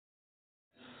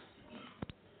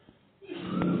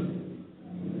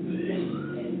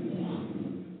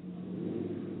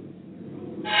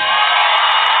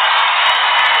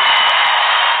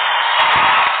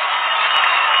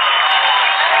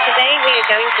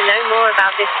to know more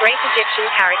about this great Egyptian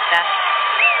character.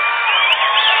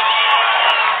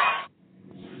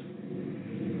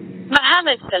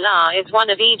 Mohamed Salah is one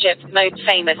of Egypt's most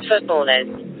famous footballers.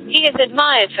 He is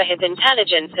admired for his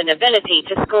intelligence and ability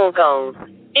to score goals.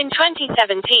 In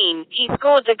 2017, he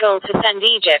scored the goal to send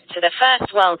Egypt to the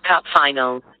first World Cup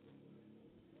finals.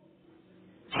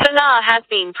 Salah has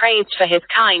been praised for his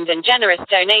kind and generous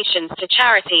donations to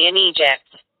charity in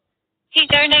Egypt. He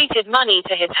donated money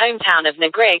to his hometown of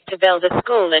Negreg to build a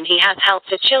school, and he has helped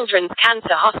a children's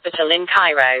cancer hospital in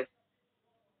Cairo.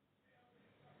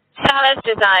 Salah's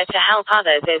desire to help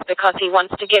others is because he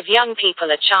wants to give young people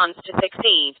a chance to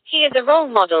succeed. He is a role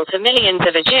model to millions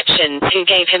of Egyptians who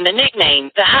gave him the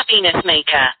nickname, the Happiness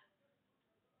Maker.